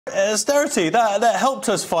Austerity, that helped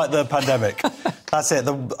us fight the pandemic. That's it.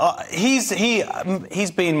 He's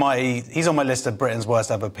on my list of Britain's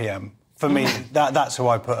worst ever PM. For me, that's who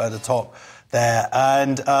I put at the top there.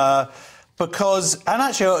 And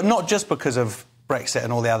actually, not just because of Brexit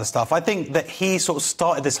and all the other stuff. I think that he sort of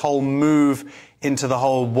started this whole move into the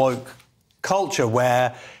whole woke culture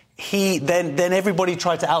where then everybody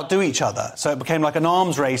tried to outdo each other. So it became like an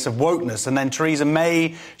arms race of wokeness. And then Theresa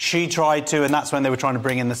May, she tried to, and that's when they were trying to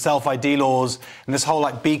bring in the self-ID laws and this whole,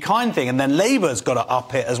 like, be kind thing. And then Labour's got to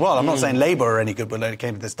up it as well. I'm not saying Labour are any good when it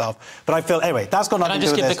came to this stuff. But I feel, anyway, that's got nothing to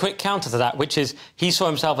do with this. Can I just give the quick counter to that, which is he saw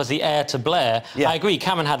himself as the heir to Blair. Yeah. I agree,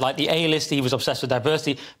 Cameron had, like, the A-list, he was obsessed with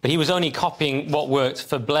diversity, but he was only copying what worked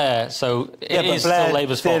for Blair, so it is still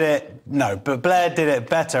Labour's fault. No, but Blair did it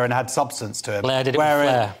better and had substance to it. Blair did it with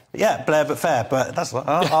flair. Yeah, Blair but fair, but that's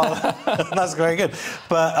that's very good.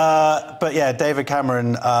 But yeah, David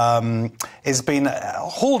Cameron has been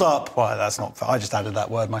hauled up. Well, that's not. I just added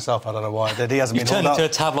that word myself. I don't know why I did. He hasn't been hauled up. Turned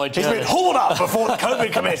into a tabloid journalist. He's been hauled up before the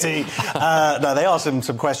COVID committee. No, they asked him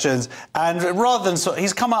some questions, and rather than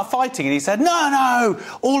he's come out fighting, and he said, no,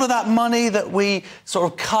 all of that money that we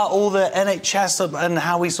sort of cut, all the NHS and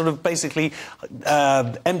how we sort of basically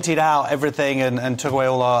emptied out everything and took away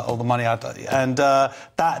all the money out, and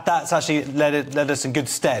that's actually led us in good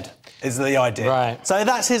stead, is the idea. Right. So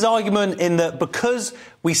that's his argument, in that because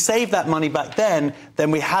we saved that money back then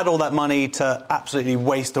we had all that money to absolutely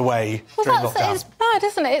waste away during lockdown. It's bad,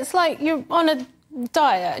 isn't it? It's like you're on a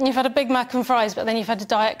diet and you've had a Big Mac and fries, but then you've had a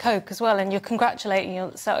Diet Coke as well, and you're congratulating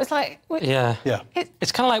yourself. It's like... Yeah.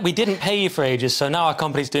 It's kind of like we didn't pay you for ages, so now our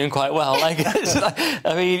company's doing quite well.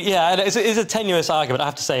 I mean, yeah, it's a tenuous argument, I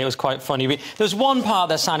have to say. It was quite funny. There was one part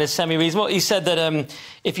that sounded semi-reasonable. He said that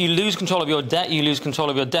if you lose control of your debt, you lose control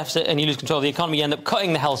of your deficit, and you lose control of the economy, you end up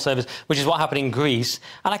cutting the health service, which is what happened in Greece.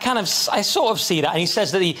 And I sort of see that. And he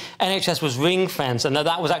says that the NHS was ring-fenced and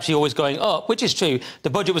that was actually always going up, which is true. The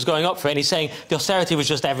budget was going up for it, and he's saying the austerity was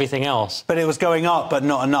just everything else. But it was going up, but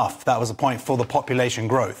not enough. That was the point for the population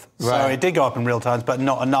growth. Right. So it did go up in real terms, but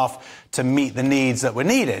not enough to meet the needs that were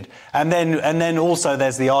needed. And then also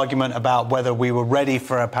there's the argument about whether we were ready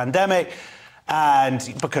for a pandemic.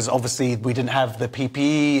 And because obviously we didn't have the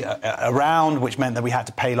PPE around, which meant that we had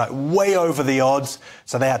to pay like way over the odds.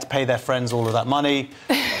 So they had to pay their friends all of that money.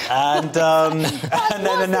 And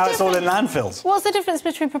now it's all in landfills. What's the difference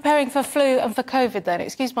between preparing for flu and for COVID then?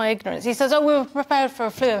 Excuse my ignorance. He says, we were prepared for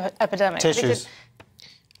a flu epidemic. Tissues.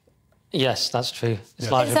 Yes, that's true.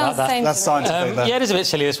 It's largely about that. That's scientific. Yeah, it is a bit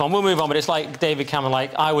silly, this one. We'll move on, but it's like David Cameron,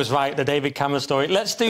 like, I was right, the David Cameron story. Let's do